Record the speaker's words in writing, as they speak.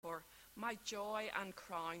my joy and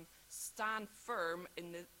crown. Stand firm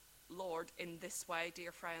in the Lord in this way,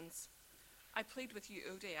 dear friends. I plead with you,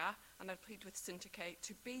 Euodia, and I plead with Syntyche,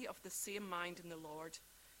 to be of the same mind in the Lord.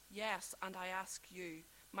 Yes, and I ask you,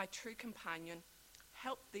 my true companion,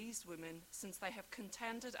 help these women, since they have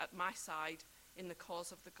contended at my side in the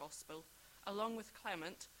cause of the gospel, along with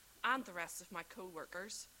Clement and the rest of my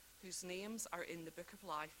co-workers, whose names are in the book of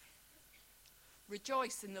life.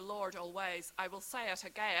 Rejoice in the Lord always. I will say it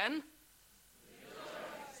again.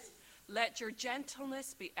 Rejoice. Let your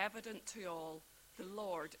gentleness be evident to all. The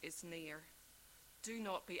Lord is near. Do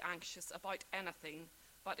not be anxious about anything,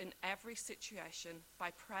 but in every situation,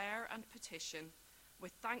 by prayer and petition,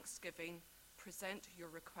 with thanksgiving, present your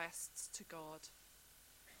requests to God.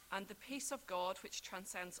 And the peace of God, which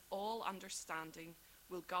transcends all understanding,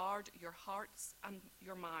 will guard your hearts and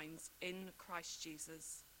your minds in Christ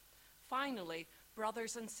Jesus. Finally,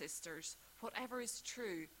 brothers and sisters, whatever is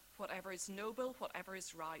true, whatever is noble, whatever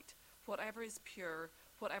is right, whatever is pure,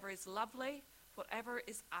 whatever is lovely, whatever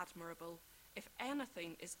is admirable, if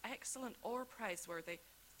anything is excellent or praiseworthy,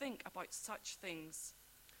 think about such things.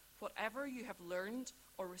 Whatever you have learned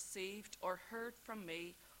or received or heard from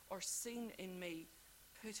me or seen in me,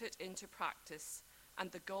 put it into practice,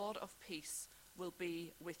 and the God of peace will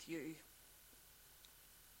be with you.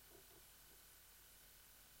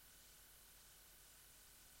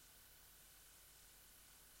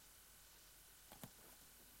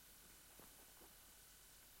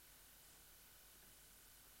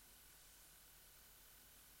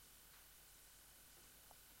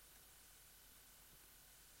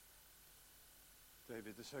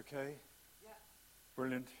 David, this okay? Yeah.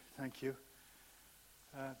 Brilliant, thank you.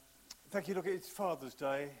 Thank you. Look, it's Father's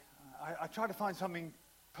Day. I try to find something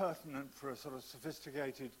pertinent for a sort of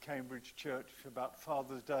sophisticated Cambridge church about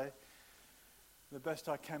Father's Day. The best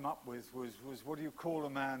I came up with was what do you call a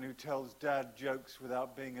man who tells dad jokes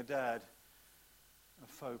without being a dad? A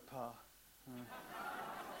faux pas.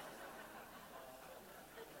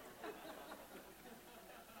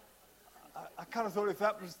 I kind of thought if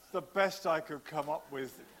that was the best I could come up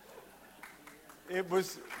with, it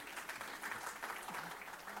was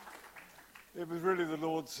really the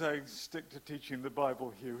Lord saying, stick to teaching the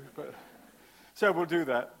Bible, Hugh. But, so we'll do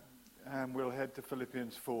that, and we'll head to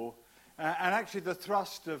Philippians 4. And actually the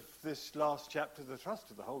thrust of this last chapter, the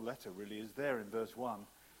thrust of the whole letter really is there in verse 1.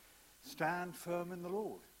 Stand firm in the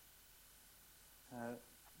Lord.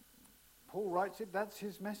 Paul writes it, that's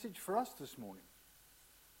his message for us this morning.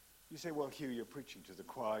 You say, well, Hugh, you're preaching to the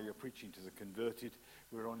choir, you're preaching to the converted,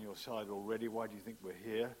 we're on your side already, why do you think we're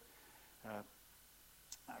here?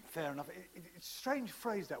 Fair enough. It's a strange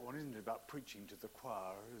phrase, that one, isn't it, about preaching to the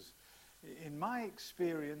choir? In my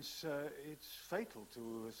experience, it's fatal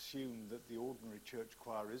to assume that the ordinary church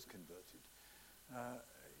choir is converted.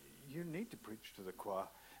 You need to preach to the choir.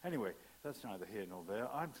 Anyway, that's neither here nor there.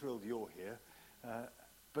 I'm thrilled you're here.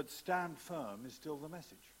 But stand firm is still the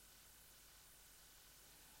message.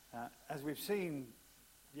 As we've seen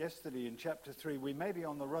yesterday in chapter 3, we may be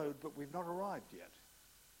on the road, but we've not arrived yet.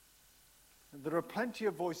 There are plenty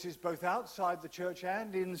of voices, both outside the church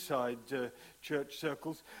and inside church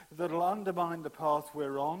circles, that will undermine the path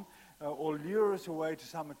we're on or lure us away to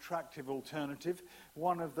some attractive alternative,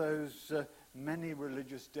 one of those many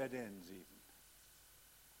religious dead ends even.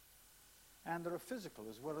 And there are physical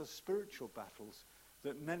as well as spiritual battles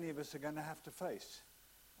that many of us are going to have to face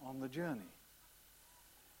on the journey.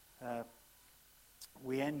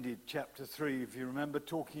 We ended chapter 3, if you remember,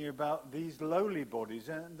 talking about these lowly bodies,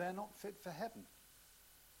 and they're not fit for heaven.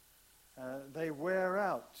 They wear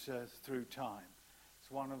out through time.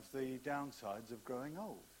 It's one of the downsides of growing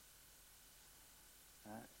old.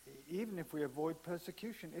 Even if we avoid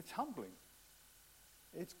persecution, it's humbling.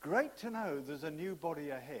 It's great to know there's a new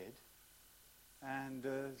body ahead, and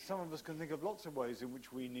some of us can think of lots of ways in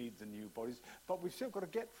which we need the new bodies, but we've still got to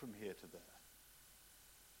get from here to there.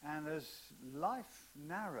 And as life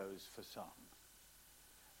narrows for some,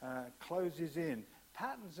 closes in,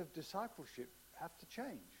 patterns of discipleship have to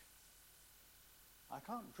change. I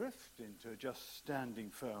can't drift into just standing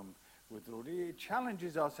firm with the Lord. It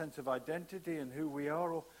challenges our sense of identity and who we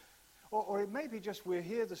are, or it may be just we're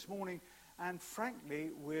here this morning and frankly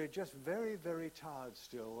we're just very, very tired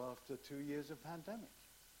still after 2 years of pandemic.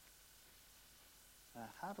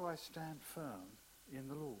 How do I stand firm in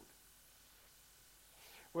the Lord?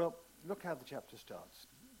 Well, look how the chapter starts.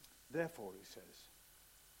 Therefore, he says.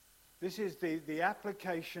 This is the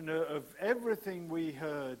application of everything we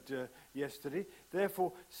heard yesterday.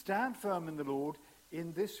 Therefore, stand firm in the Lord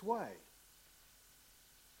in this way.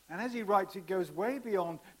 And as he writes, it goes way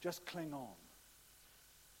beyond just cling on,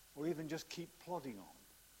 or even just keep plodding on.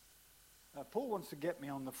 Paul wants to get me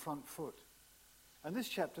on the front foot. And this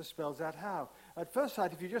chapter spells out how. At first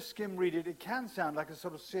sight, if you just skim read it, it can sound like a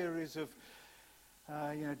sort of series of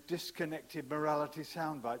disconnected morality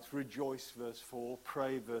sound bites. Rejoice, verse 4,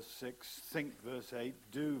 pray, verse 6, think, verse 8,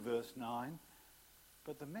 do, verse 9.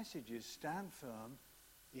 But the message is stand firm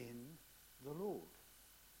in the Lord.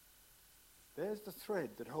 There's the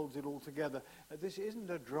thread that holds it all together. This isn't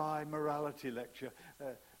a dry morality lecture.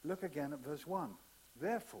 Look again at verse 1.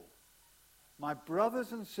 Therefore, my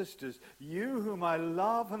brothers and sisters, you whom I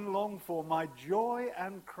love and long for, my joy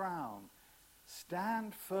and crown,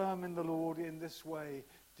 stand firm in the Lord in this way,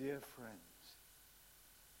 dear friends.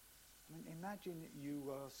 I mean, imagine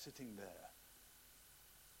you are sitting there.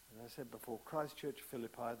 As I said before, Christchurch,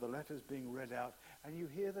 Philippi, the letters being read out, and you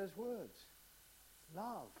hear those words.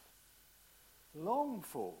 Love, long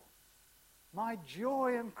for, my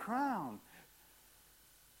joy and crown,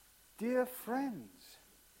 dear friends.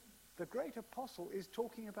 The great apostle is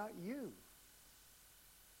talking about you.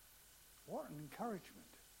 What an encouragement.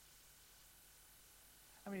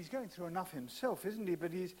 I mean, he's going through enough himself, isn't he?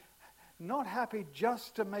 But he's not happy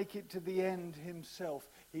just to make it to the end himself.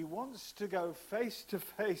 He wants to go face to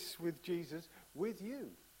face with Jesus, with you.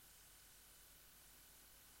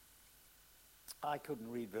 I couldn't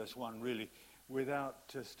read verse 1 really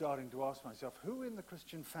without starting to ask myself, who in the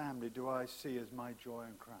Christian family do I see as my joy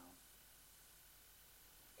and crown?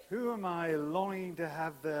 Who am I longing to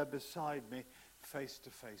have there beside me, face to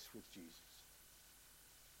face with Jesus?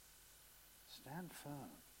 Stand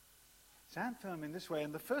firm. Stand firm in this way.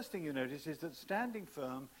 And the first thing you notice is that standing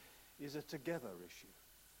firm is a together issue.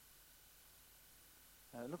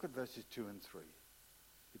 Look at verses 2 and 3.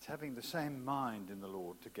 It's having the same mind in the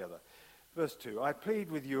Lord together. Verse 2, I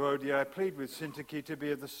plead with Euodia, I plead with Syntyche to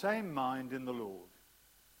be of the same mind in the Lord.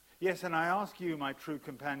 Yes, and I ask you, my true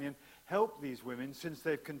companion, help these women, since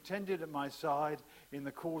they've contended at my side in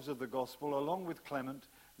the cause of the gospel, along with Clement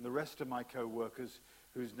and the rest of my co-workers,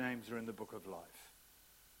 whose names are in the book of life.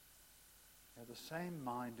 They're the same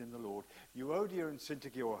mind in the Lord. Euodia and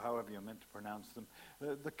Syntyche, or however you're meant to pronounce them,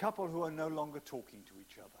 the couple who are no longer talking to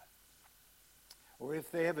each other. Or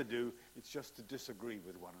if they ever do, it's just to disagree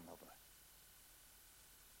with one another.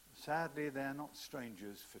 Sadly, they're not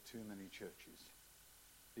strangers for too many churches.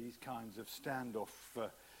 These kinds of standoff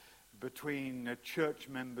between church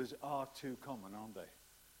members are too common, aren't they?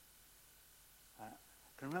 I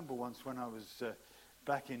can remember once when I was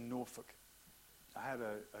back in Norfolk, I had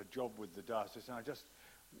a job with the diocese, and I just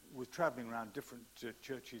was travelling around different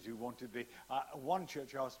churches who wanted me. One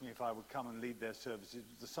church asked me if I would come and lead their services. It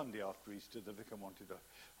was the Sunday after Easter. The vicar wanted a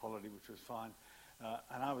holiday, which was fine.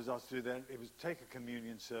 And I was asked to do that. It was take a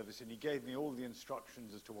communion service, and he gave me all the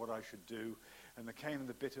instructions as to what I should do. And there came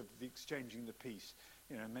the bit of the exchanging the peace,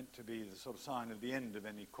 meant to be the sort of sign of the end of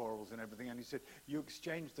any quarrels and everything. And he said, you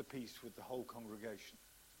exchange the peace with the whole congregation.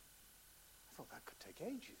 I thought that could take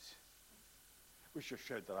ages. Which just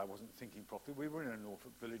showed that I wasn't thinking properly. We were in a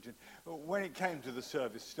Norfolk village, and when it came to the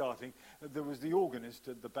service starting, there was the organist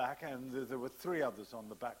at the back, and there were 3 others on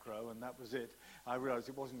the back row, and that was it. I realized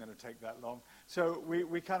it wasn't going to take that long. So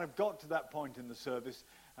we kind of got to that point in the service,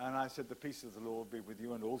 and I said, the peace of the Lord be with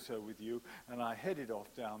you, and also with you, and I headed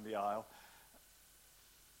off down the aisle,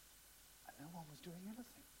 and no one was doing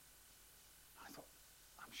anything. I thought,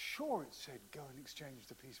 I'm sure it said, go and exchange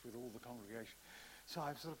the peace with all the congregation. So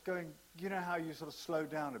I'm sort of going, you know how you sort of slow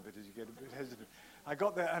down a bit as you get a bit hesitant. I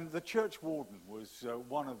got there, and the church warden was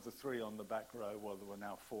one of the 3 on the back row. Well, there were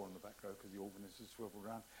now 4 on the back row because the organist had swiveled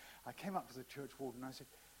around. I came up to the church warden, and I said,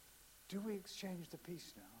 do we exchange the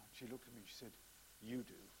peace now? And she looked at me, and she said, you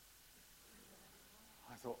do.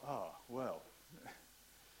 I thought, well.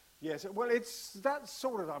 Yes, well, it's that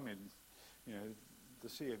sort of, the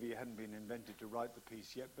CWA hadn't been invented to write the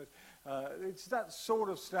peace yet, but it's that sort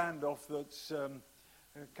of standoff that's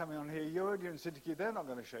coming on here. Euodia and Syntyche, they're not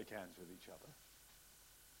going to shake hands with each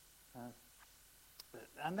other.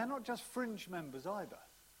 And they're not just fringe members either.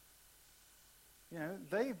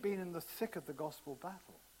 They've been in the thick of the gospel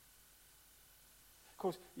battle. Of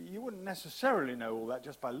course, you wouldn't necessarily know all that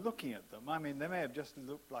just by looking at them. I mean, they may have just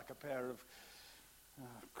looked like a pair of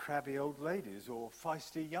crabby old ladies or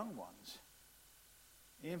feisty young ones.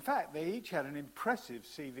 In fact, they each had an impressive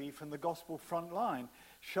CV from the gospel front line,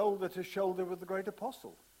 shoulder to shoulder with the great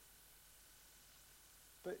apostle.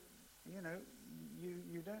 But,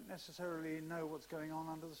 you don't necessarily know what's going on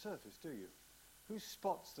under the surface, do you? Who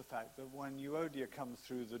spots the fact that when Euodia comes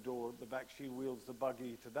through the door at the back, she wheels the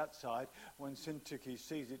buggy to that side? When Syntyche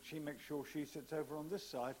sees it, she makes sure she sits over on this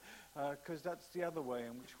side, because that's the other way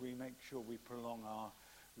in which we make sure we prolong our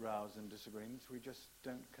rows and disagreements. We just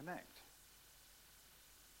don't connect.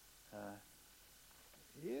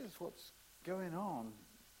 here's what's going on.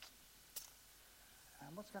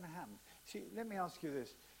 And what's going to happen? See, let me ask you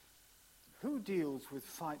this. Who deals with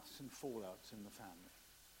fights and fallouts in the family,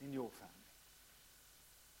 in your family?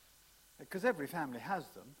 Because every family has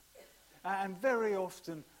them. And very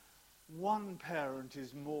often, one parent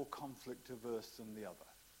is more conflict averse than the other.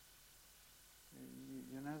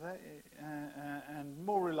 You know that? And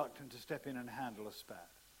more reluctant to step in and handle a spat.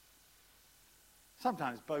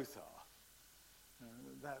 Sometimes both are.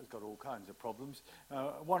 That's got all kinds of problems.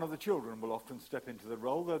 One of the children will often step into the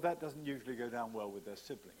role, though that doesn't usually go down well with their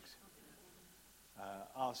siblings.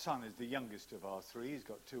 Our son is the youngest of our three. He's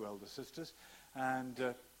got two elder sisters.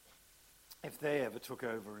 And if they ever took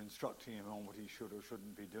over instructing him on what he should or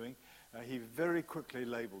shouldn't be doing, he very quickly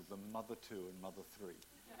labelled them Mother 2 and Mother 3.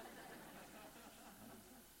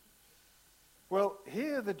 Well,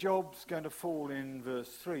 here the job's going to fall in verse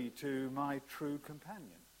 3 to my true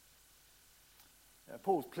companion.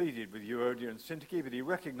 Paul's pleaded with Euodia and Syntyche, but he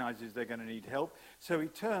recognizes they're going to need help, so he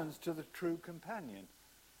turns to the true companion.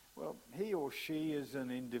 Well, he or she is an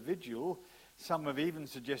individual. Some have even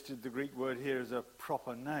suggested the Greek word here is a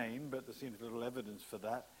proper name, but there seems little evidence for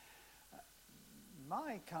that.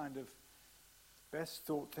 My kind of best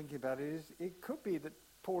thought thinking about it is it could be that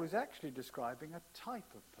Paul is actually describing a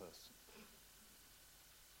type of person.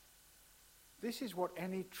 This is what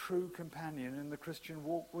any true companion in the Christian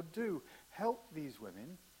walk would do. Help these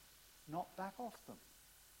women, not back off them.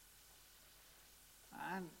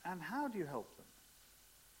 And how do you help them?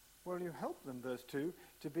 Well, you help them, verse 2,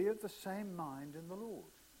 to be of the same mind in the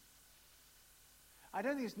Lord. I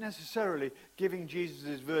don't think it's necessarily giving Jesus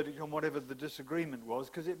his verdict on whatever the disagreement was,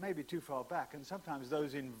 because it may be too far back, and sometimes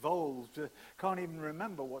those involved can't even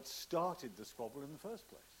remember what started the squabble in the first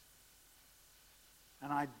place.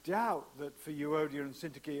 And I doubt that for Euodia and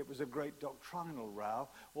Syntyche it was a great doctrinal row,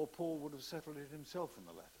 or Paul would have settled it himself in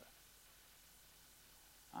the letter.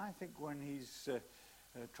 I think when he's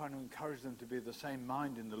trying to encourage them to be of the same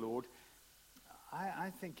mind in the Lord,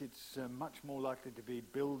 I think it's much more likely to be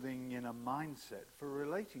building in a mindset for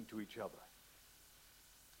relating to each other.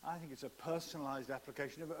 I think it's a personalized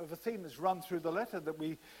application of a theme that's run through the letter that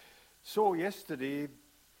we saw yesterday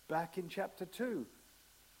back in chapter 2.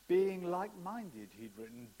 Being like-minded, he'd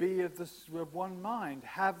written. Be of one mind.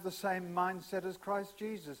 Have the same mindset as Christ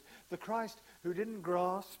Jesus. The Christ who didn't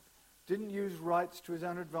grasp, didn't use rights to his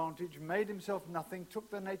own advantage, made himself nothing,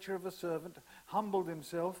 took the nature of a servant, humbled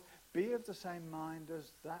himself. Be of the same mind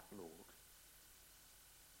as that Lord.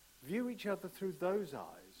 View each other through those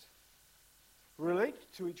eyes.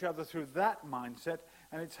 Relate to each other through that mindset,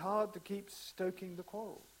 and it's hard to keep stoking the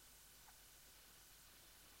quarrel.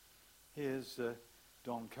 Here's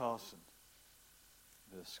Don Carson,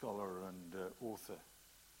 the scholar and author,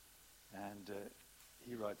 and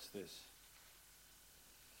he writes this.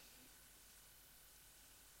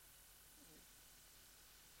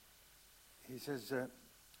 He says,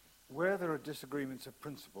 where there are disagreements of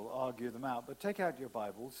principle, argue them out, but take out your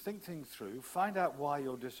Bibles, think things through, find out why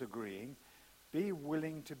you're disagreeing, be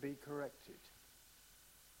willing to be corrected.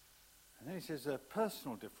 And then he says,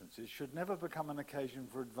 personal differences should never become an occasion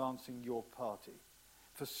for advancing your party,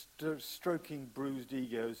 for stroking bruised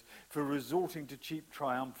egos, for resorting to cheap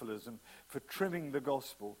triumphalism, for trimming the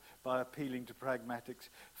gospel by appealing to pragmatics.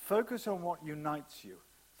 Focus on what unites you,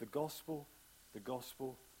 the gospel, the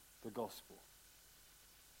gospel, the gospel.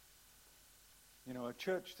 You know, a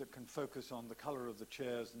church that can focus on the colour of the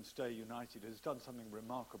chairs and stay united has done something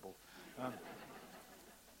remarkable.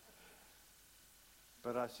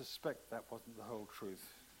 But I suspect that wasn't the whole truth.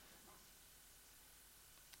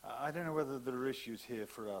 I don't know whether there are issues here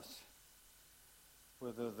for us,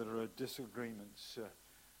 whether there are disagreements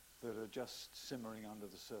that are just simmering under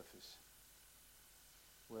the surface,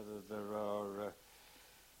 whether there are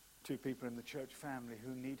two people in the church family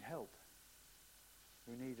who need help,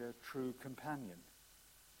 who need a true companion,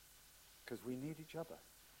 because we need each other.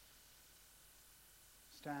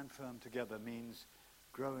 Stand firm together means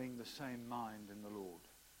growing the same mind in the Lord.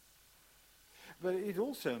 But it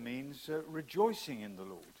also means rejoicing in the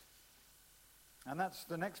Lord. And that's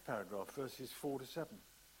the next paragraph, verses 4 to 7.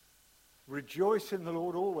 Rejoice in the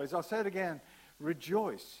Lord always. I'll say it again.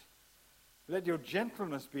 Rejoice. Let your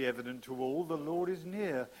gentleness be evident to all. The Lord is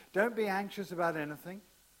near. Don't be anxious about anything,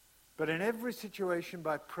 but in every situation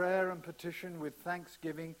by prayer and petition with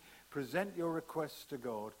thanksgiving, present your requests to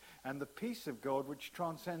God, and the peace of God, which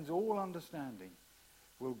transcends all understanding,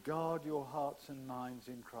 will guard your hearts and minds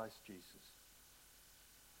in Christ Jesus.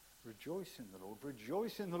 Rejoice in the Lord.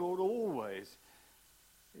 Rejoice in the Lord always.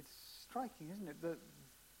 It's striking, isn't it, that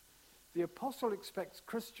the apostle expects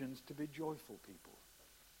Christians to be joyful people.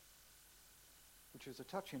 which is a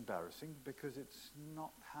touch embarrassing because it's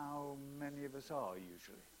not how many of us are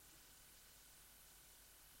usually.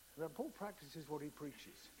 But Paul practices what he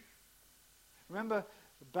preaches. Remember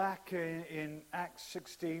back in Acts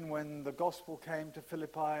 16 when the gospel came to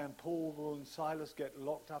Philippi and Paul and Silas get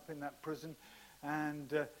locked up in that prison,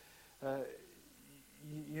 and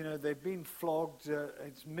they've been flogged,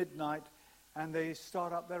 it's midnight, and they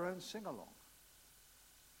start up their own sing-along.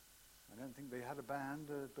 I don't think they had a band,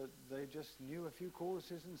 but they just knew a few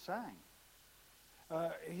choruses and sang.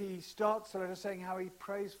 He starts the letter saying how he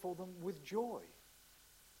prays for them with joy.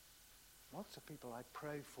 Lots of people I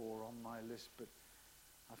pray for on my list, but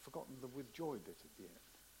I've forgotten the with joy bit at the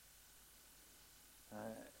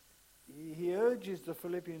end. He urges the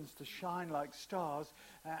Philippians to shine like stars,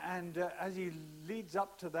 and as he leads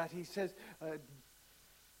up to that, he says,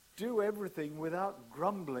 do everything without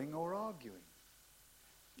grumbling or arguing.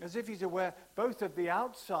 As if he's aware both of the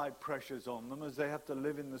outside pressures on them as they have to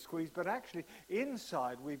live in the squeeze, but actually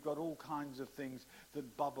inside we've got all kinds of things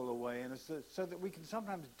that bubble away in us, so that we can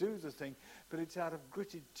sometimes do the thing, but it's out of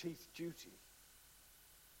gritted teeth duty.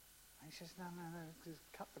 And he says, no,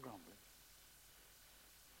 just cut the grumbling.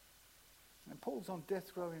 And Paul's on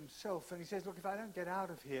death row himself, and he says, look, if I don't get out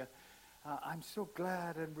of here, I'm so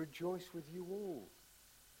glad and rejoice with you all.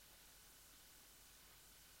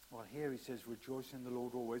 Well, here he says, rejoice in the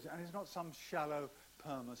Lord always. And it's not some shallow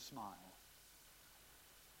perma smile.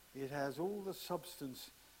 It has all the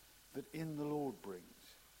substance that in the Lord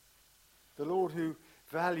brings. The Lord who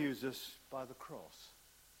values us by the cross,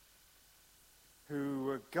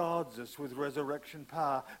 who guards us with resurrection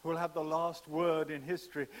power, who will have the last word in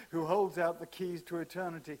history, who holds out the keys to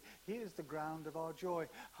eternity. He is the ground of our joy.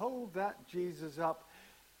 Hold that Jesus up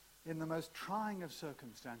in the most trying of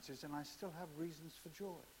circumstances, and I still have reasons for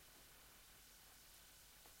joy.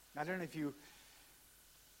 I don't know if you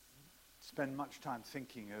spend much time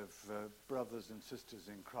thinking of brothers and sisters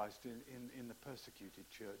in Christ in the persecuted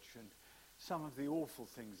church and some of the awful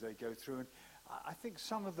things they go through. And I think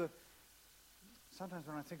sometimes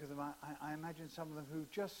when I think of them, I imagine some of them who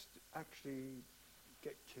just actually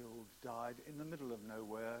get killed, died in the middle of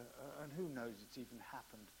nowhere, and who knows it's even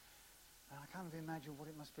happened. And I kind of imagine what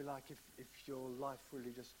it must be like if your life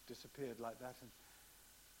really just disappeared like that.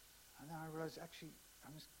 And then I realized, actually, I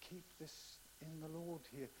must keep this in the Lord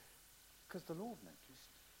here, because the Lord noticed,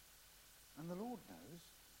 and the Lord knows,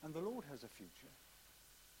 and the Lord has a future,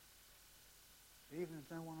 even if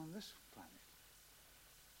no one on this planet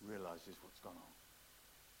realizes what's gone on.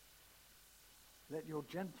 Let your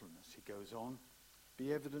gentleness, he goes on,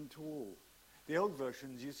 be evident to all. The old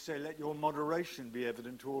versions used to say, let your moderation be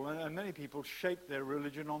evident to all, and many people shape their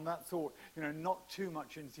religion on that thought, not too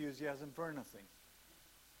much enthusiasm for anything.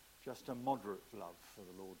 Just a moderate love for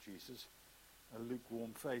the Lord Jesus, a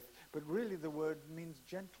lukewarm faith. But really the word means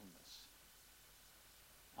gentleness.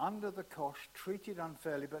 Under the cosh, treated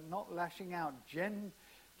unfairly, but not lashing out,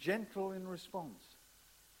 gentle in response.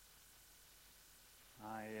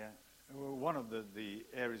 One of the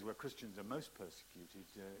areas where Christians are most persecuted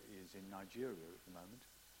is in Nigeria at the moment,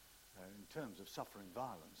 in terms of suffering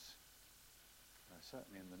violence.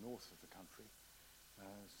 Certainly in the north of the country.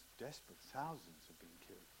 It's desperate. Thousands have been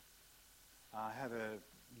killed. I had a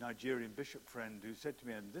Nigerian bishop friend who said to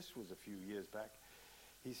me, and this was a few years back,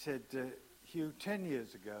 he said, Hugh, 10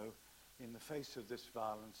 years ago, in the face of this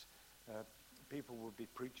violence, people would be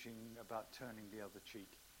preaching about turning the other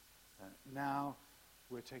cheek. Now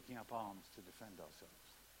we're taking up arms to defend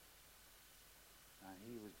ourselves. And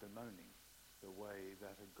he was bemoaning the way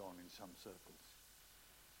that had gone in some circles.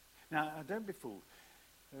 Now, don't be fooled.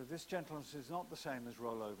 This gentleness is not the same as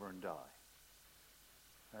roll over and die.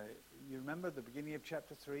 You remember at the beginning of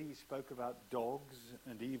chapter 3, he spoke about dogs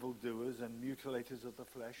and evildoers and mutilators of the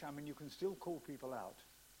flesh. I mean, you can still call people out.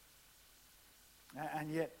 And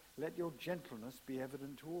yet, let your gentleness be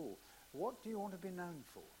evident to all. What do you want to be known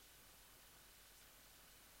for?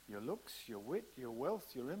 Your looks, your wit, your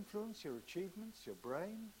wealth, your influence, your achievements, your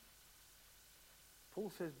brain? Paul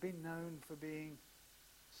says, be known for being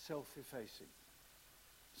self-effacing,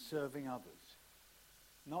 serving others.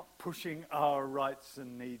 Not pushing our rights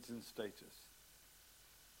and needs and status.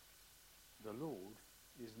 The Lord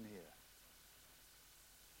is near.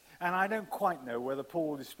 And I don't quite know whether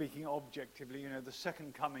Paul is speaking objectively. The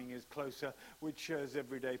second coming is closer, which as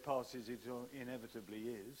every day passes it inevitably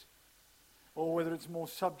is. Or whether it's more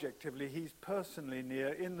subjectively, he's personally near,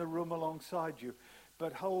 in the room alongside you.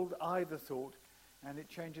 But hold either thought and it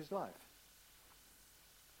changes life.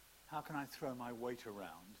 How can I throw my weight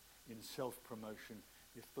around in self-promotion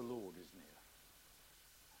if the Lord is near?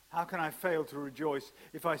 How can I fail to rejoice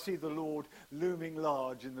if I see the Lord looming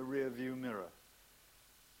large in the rear view mirror?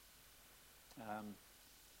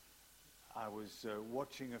 I was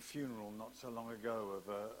watching a funeral not so long ago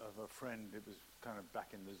of a friend. It was kind of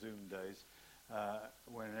back in the Zoom days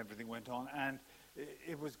when everything went on, and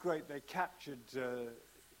it was great. They captured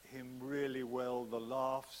him really well, the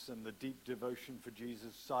laughs and the deep devotion for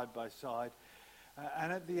Jesus side by side.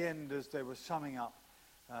 And at the end, as they were summing up,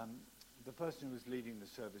 the person who was leading the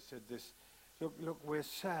service said this: look, we're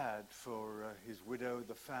sad for his widow,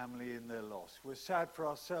 the family in their loss. We're sad for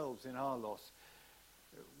ourselves in our loss.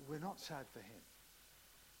 We're not sad for him.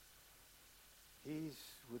 He's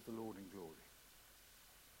with the Lord in glory.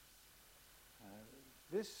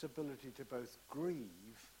 This ability to both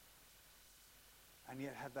grieve and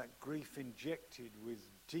yet have that grief injected with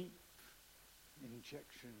deep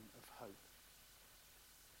injection of hope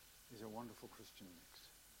is a wonderful Christian mix.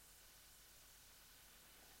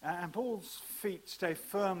 And Paul's feet stay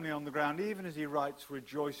firmly on the ground, even as he writes,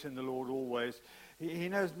 "Rejoice in the Lord always." He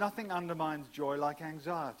knows nothing undermines joy like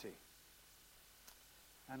anxiety.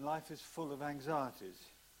 And life is full of anxieties.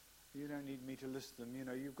 You don't need me to list them. You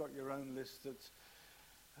know, you've got your own list that's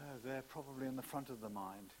there probably in the front of the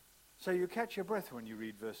mind. So you catch your breath when you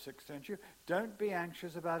read verse 6, don't you? Don't be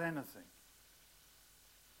anxious about anything.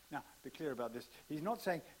 Now, be clear about this. He's not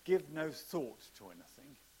saying give no thought to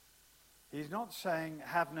anything. He's not saying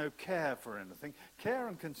have no care for anything. Care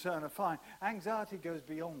and concern are fine. Anxiety goes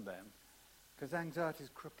beyond them, because anxiety is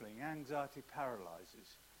crippling. Anxiety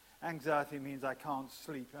paralyzes. Anxiety means I can't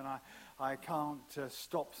sleep and I can't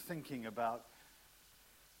stop thinking about.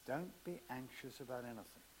 Don't be anxious about anything.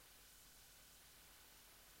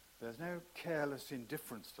 There's no careless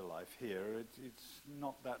indifference to life here. It's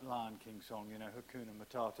not that Lion King song, you know, Hakuna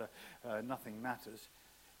Matata, nothing matters.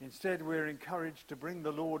 Instead, we're encouraged to bring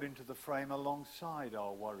the Lord into the frame alongside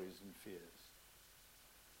our worries and fears.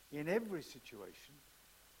 In every situation,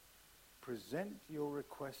 present your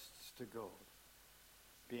requests to God.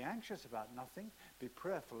 Be anxious about nothing. Be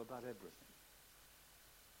prayerful about everything.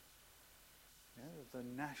 The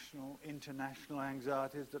national, international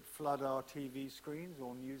anxieties that flood our TV screens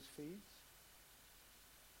or news feeds,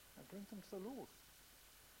 bring them to the Lord.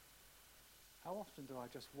 How often do I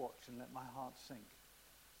just watch and let my heart sink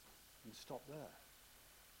and stop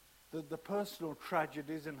there? The personal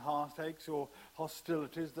tragedies and heartaches or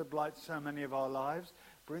hostilities that blight so many of our lives,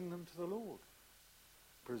 bring them to the Lord.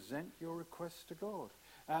 Present your requests to God.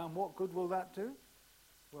 And what good will that do?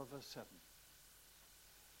 Well, verse 7.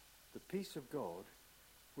 The peace of God,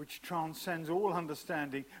 which transcends all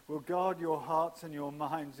understanding, will guard your hearts and your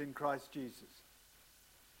minds in Christ Jesus.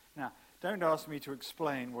 Now, don't ask me to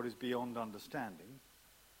explain what is beyond understanding,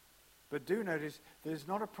 but do notice there's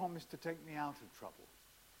not a promise to take me out of trouble.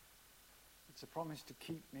 It's a promise to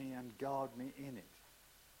keep me and guard me in it.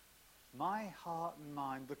 My heart and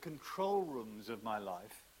mind, the control rooms of my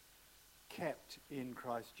life, kept in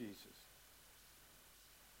Christ Jesus.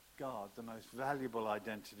 God, the most valuable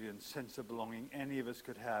identity and sense of belonging any of us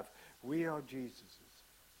could have. We are Jesus's.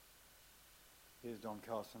 Here's Don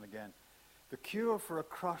Carson again. The cure for a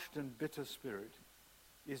crushed and bitter spirit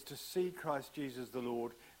is to see Christ Jesus the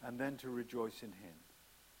Lord and then to rejoice in him.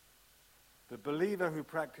 The believer who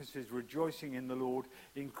practices rejoicing in the Lord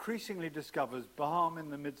increasingly discovers balm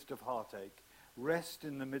in the midst of heartache, rest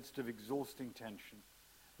in the midst of exhausting tension,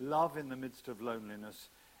 love in the midst of loneliness,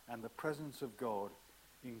 and the presence of God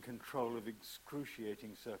in control of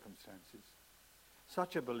excruciating circumstances.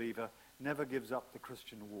 Such a believer never gives up the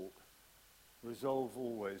Christian walk. Resolve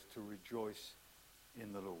always to rejoice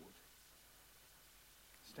in the Lord.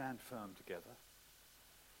 Stand firm together.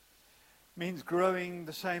 Means growing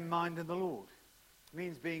the same mind in the Lord.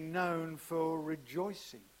 Means being known for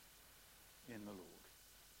rejoicing in the Lord.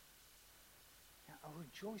 Now, a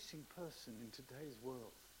rejoicing person in today's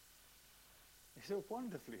world is a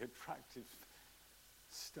wonderfully attractive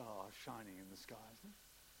star shining in the sky, isn't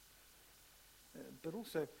it? But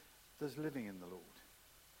also, there's living in the Lord.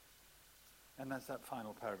 And that's that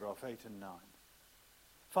final paragraph, 8 and 9.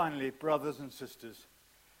 Finally, brothers and sisters,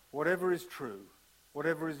 whatever is true,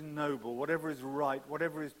 whatever is noble, whatever is right,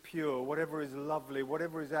 whatever is pure, whatever is lovely,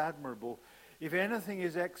 whatever is admirable, if anything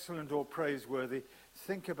is excellent or praiseworthy,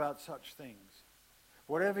 think about such things.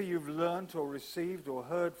 Whatever you've learnt or received or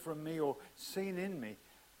heard from me or seen in me,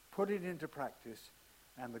 put it into practice,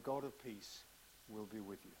 and the God of peace will be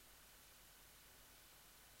with you.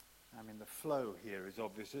 I mean, the flow here is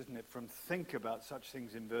obvious, isn't it? From think about such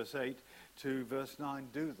things in verse 8 to verse 9,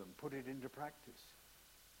 do them, put it into practice.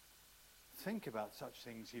 Think about such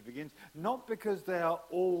things, he begins, not because they are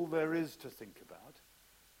all there is to think about.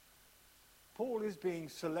 Paul is being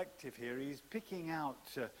selective here. He's picking out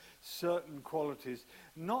certain qualities,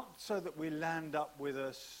 not so that we land up with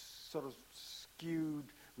a sort of skewed,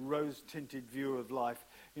 rose-tinted view of life.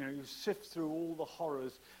 You know, you sift through all the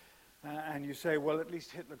horrors and you say, well, at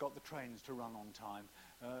least Hitler got the trains to run on time,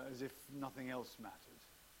 as if nothing else mattered.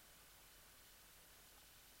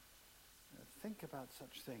 Think about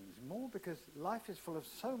such things, more because life is full of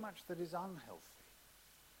so much that is unhealthy.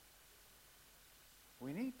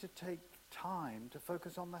 We need to take time to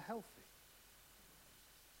focus on the healthy,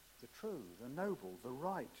 the true, the noble, the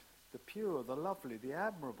right, the pure, the lovely, the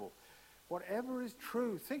admirable. Whatever is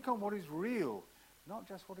true, think on what is real, not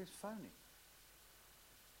just what is phony.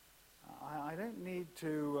 I don't need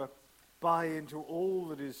to buy into all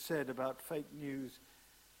that is said about fake news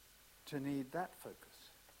to need that focus.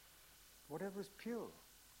 Whatever is pure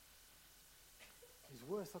is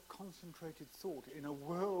worth a concentrated thought in a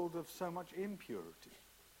world of so much impurity.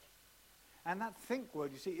 And that think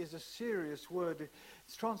word, you see, is a serious word.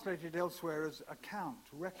 It's translated elsewhere as account,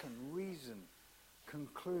 reckon, reason,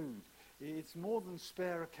 conclude. It's more than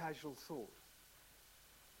spare a casual thought.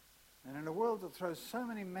 And in a world that throws so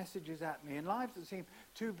many messages at me, in lives that seem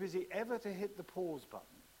too busy ever to hit the pause button,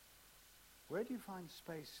 where do you find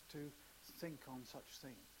space to think on such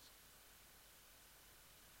things?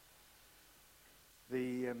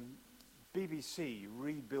 The BBC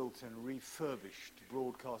rebuilt and refurbished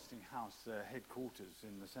Broadcasting House, their headquarters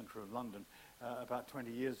in the centre of London, about 20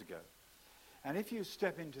 years ago. And if you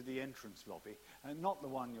step into the entrance lobby, and not the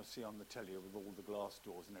one you'll see on the telly with all the glass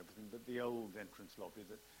doors and everything, but the old entrance lobby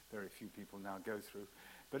that very few people now go through.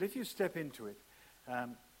 But if you step into it,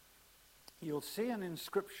 you'll see an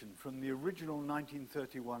inscription from the original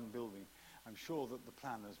 1931 building. I'm sure that the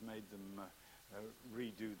planners made them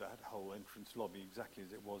redo that whole entrance lobby exactly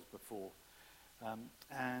as it was before.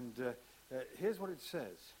 Here's what it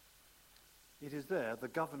says. It is there, the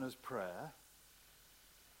governor's prayer,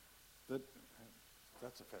 that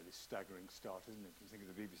that's a fairly staggering start, isn't it, if you think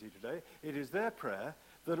of the BBC today. It is their prayer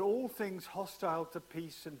that all things hostile to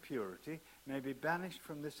peace and purity may be banished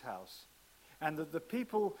from this house, and that the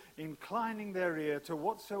people inclining their ear to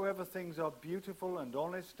whatsoever things are beautiful and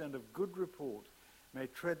honest and of good report may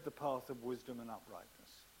tread the path of wisdom and uprightness.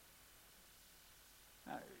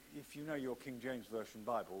 Now, if you know your King James Version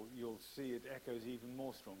Bible, you'll see it echoes even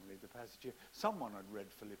more strongly the passage here. Someone had read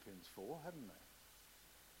Philippians 4, hadn't they?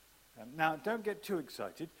 Now, don't get too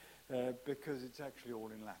excited, because it's actually all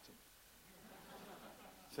in Latin.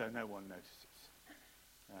 So no one notices.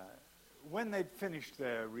 When they'd finished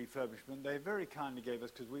their refurbishment, they very kindly gave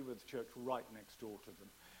us, because we were the church right next door to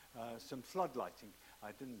them, some floodlighting.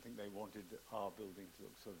 I didn't think they wanted our building to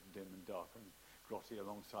look sort of dim and dark and grotty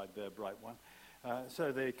alongside their bright one.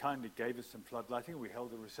 So they kindly gave us some floodlighting. We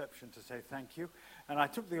held a reception to say thank you. And I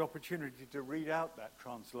took the opportunity to read out that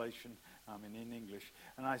translation in English.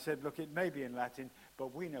 And I said, look, it may be in Latin,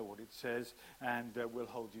 but we know what it says, and we'll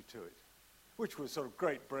hold you to it. Which was sort of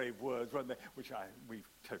great, brave words, weren't they? Which we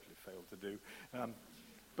totally failed to do.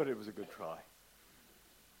 But it was a good try.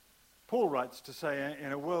 Paul writes to say,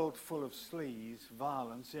 in a world full of sleaze,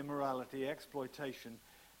 violence, immorality, exploitation,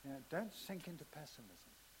 don't sink into pessimism.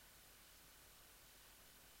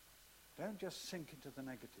 Don't just sink into the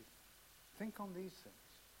negative. Think on these things.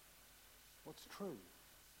 What's true?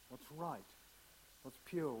 What's right? What's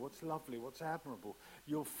pure? What's lovely? What's admirable?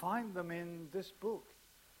 You'll find them in this book.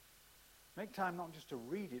 Make time not just to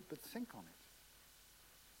read it, but think on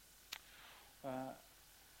it.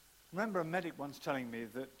 Remember a medic once telling me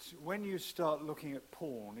that when you start looking at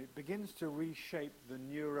porn, it begins to reshape the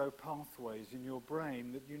neuro pathways in your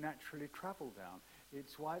brain that you naturally travel down.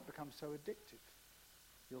 It's why it becomes so addictive.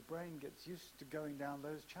 Your brain gets used to going down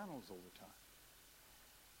those channels all the time.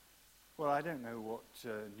 Well, I don't know what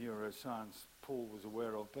neuroscience Paul was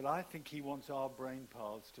aware of, but I think he wants our brain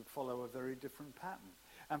paths to follow a very different pattern,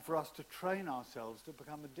 and for us to train ourselves to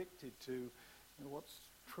become addicted to what's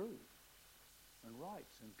true and right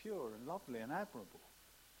and pure and lovely and admirable.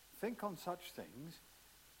 Think on such things,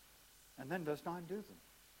 and then verse 9, do them.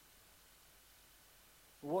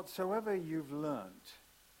 Whatsoever you've learnt,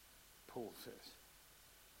 Paul says,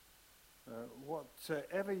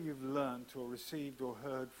 whatsoever you've learnt or received or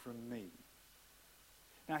heard from me.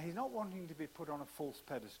 Now, he's not wanting to be put on a false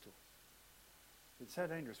pedestal. It's so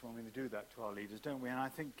dangerous when we do that to our leaders, don't we? And I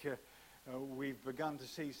think we've begun to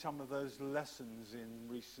see some of those lessons in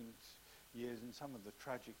recent years in some of the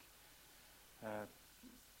tragic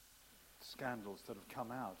scandals that have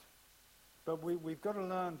come out. But we've got to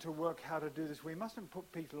learn to work how to do this. We mustn't put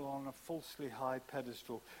people on a falsely high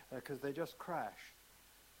pedestal because they just crash.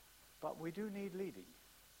 But we do need leading,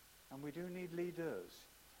 and we do need leaders,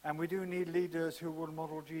 and we do need leaders who will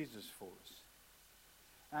model Jesus for us.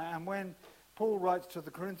 And when Paul writes to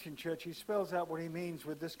the Corinthian church, he spells out what he means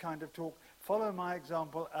with this kind of talk. Follow my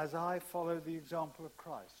example as I follow the example of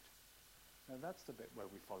Christ. Now that's the bit where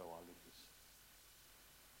we follow our leaders.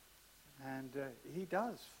 And he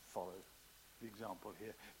does follow the example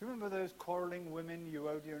here. You remember those quarrelling women,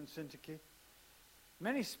 Euodia and Syntyche?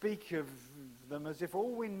 Many speak of them as if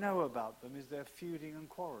all we know about them is their feuding and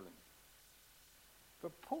quarrelling.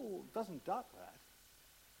 But Paul doesn't doubt that.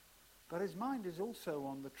 But his mind is also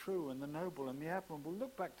on the true and the noble and the admirable.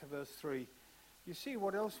 Look back to verse 3. You see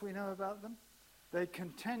what else we know about them? They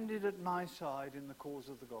contended at my side in the cause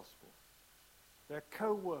of the gospel. They're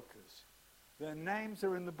co-workers. Their names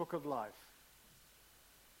are in the book of life.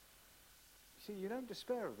 See, you don't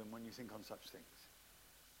despair of them when you think on such things.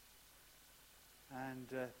 And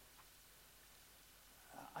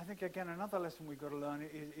I think, again, another lesson we've got to learn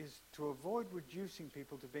is to avoid reducing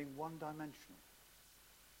people to being one-dimensional.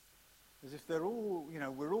 As if they're all,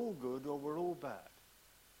 we're all good or we're all bad.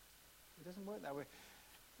 It doesn't work that way.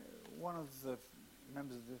 One of the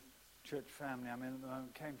members of the church family,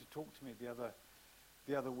 came to talk to me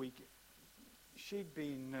the other week. She'd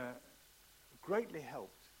been greatly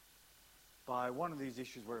helped by one of these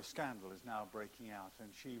issues where a scandal is now breaking out, and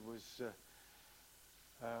she was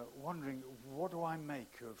wondering, what do I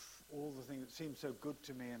make of all the things that seemed so good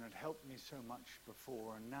to me and had helped me so much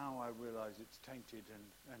before, and now I realize it's tainted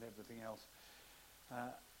and everything else.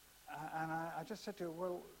 And I just said to her,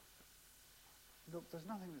 well, look, there's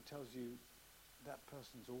nothing that tells you that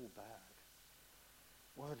person's all bad.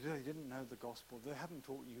 Well, they didn't know the gospel. They haven't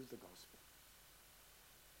taught you the gospel.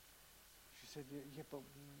 She said, yeah, but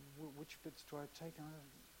which bits do I take? And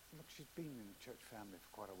look, she's been in the church family for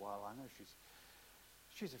quite a while. I know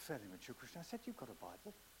she's a fairly mature Christian. I said, you've got a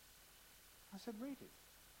Bible. I said, read it.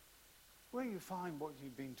 Where you find what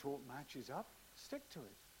you've been taught matches up, stick to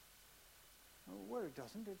it. Where it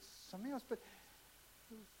doesn't, it's something else. But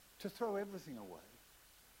to throw everything away.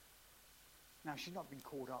 Now, she's not been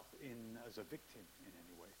caught up in as a victim in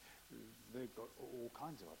any way. They've got all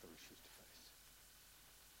kinds of other issues to face.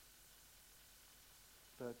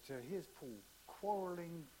 But here's Paul,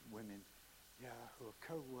 quarrelling women, who are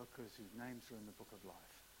co-workers whose names are in the book of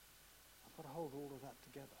life. I've got to hold all of that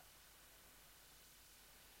together.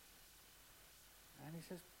 And he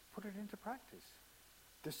says, put it into practice.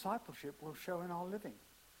 Discipleship will show in our living.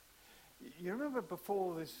 You remember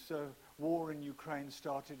before this war in Ukraine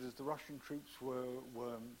started, as the Russian troops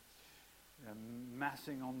were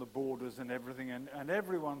massing on the borders and everything, and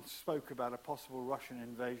everyone spoke about a possible Russian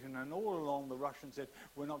invasion, and all along the Russians said,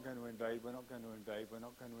 we're not going to invade, we're not going to invade, we're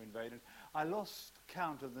not going to invade. And I lost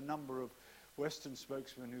count of the number of Western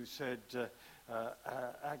spokesmen who said,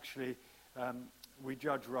 actually, we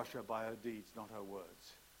judge Russia by her deeds, not her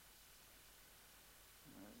words.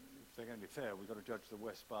 If they're going to be fair, we've got to judge the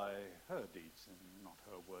West by her deeds and not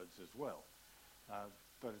her words as well.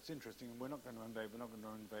 But it's interesting, we're not going to invade, we're not going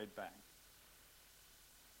to invade back.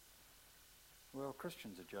 Well,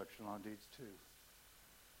 Christians are judged on our deeds too.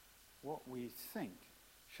 What we think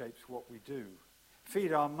shapes what we do.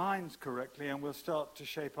 Feed our minds correctly and we'll start to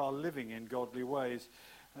shape our living in godly ways.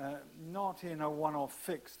 Not in a one-off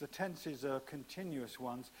fix. The tenses are continuous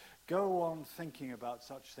ones. Go on thinking about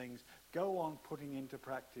such things. Go on putting into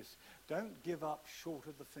practice. Don't give up short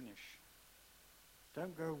of the finish.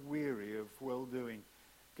 Don't go weary of well-doing.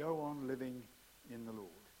 Go on living in the Lord.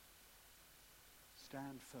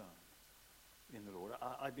 Stand firm in the Lord.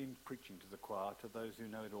 I've been preaching to the choir, to those who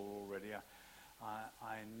know it all already.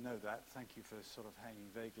 I know that. Thank you for sort of hanging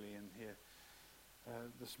vaguely in here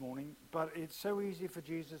this morning. But it's so easy for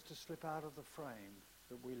Jesus to slip out of the frame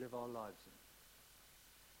that we live our lives in.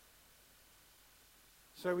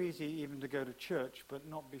 So easy even to go to church but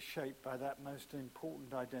not be shaped by that most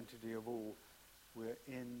important identity of all. We're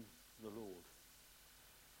in the Lord.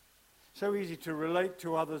 So easy to relate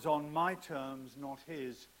to others on my terms, not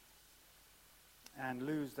his, and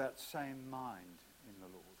lose that same mind in the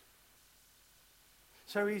Lord.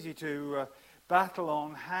 So easy to battle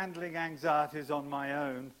on, handling anxieties on my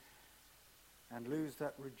own, and lose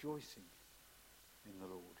that rejoicing in the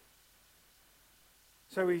Lord.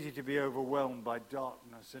 So easy to be overwhelmed by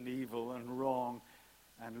darkness and evil and wrong,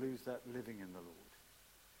 and lose that living in the Lord.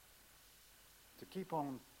 To keep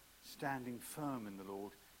on standing firm in the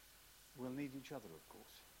Lord, we'll need each other, of course.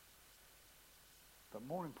 But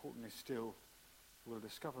more importantly still, we'll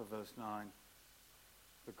discover, verse 9,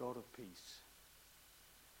 the God of peace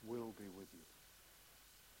will be with you.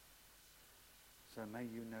 So may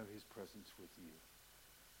you know his presence with you.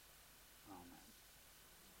 Amen.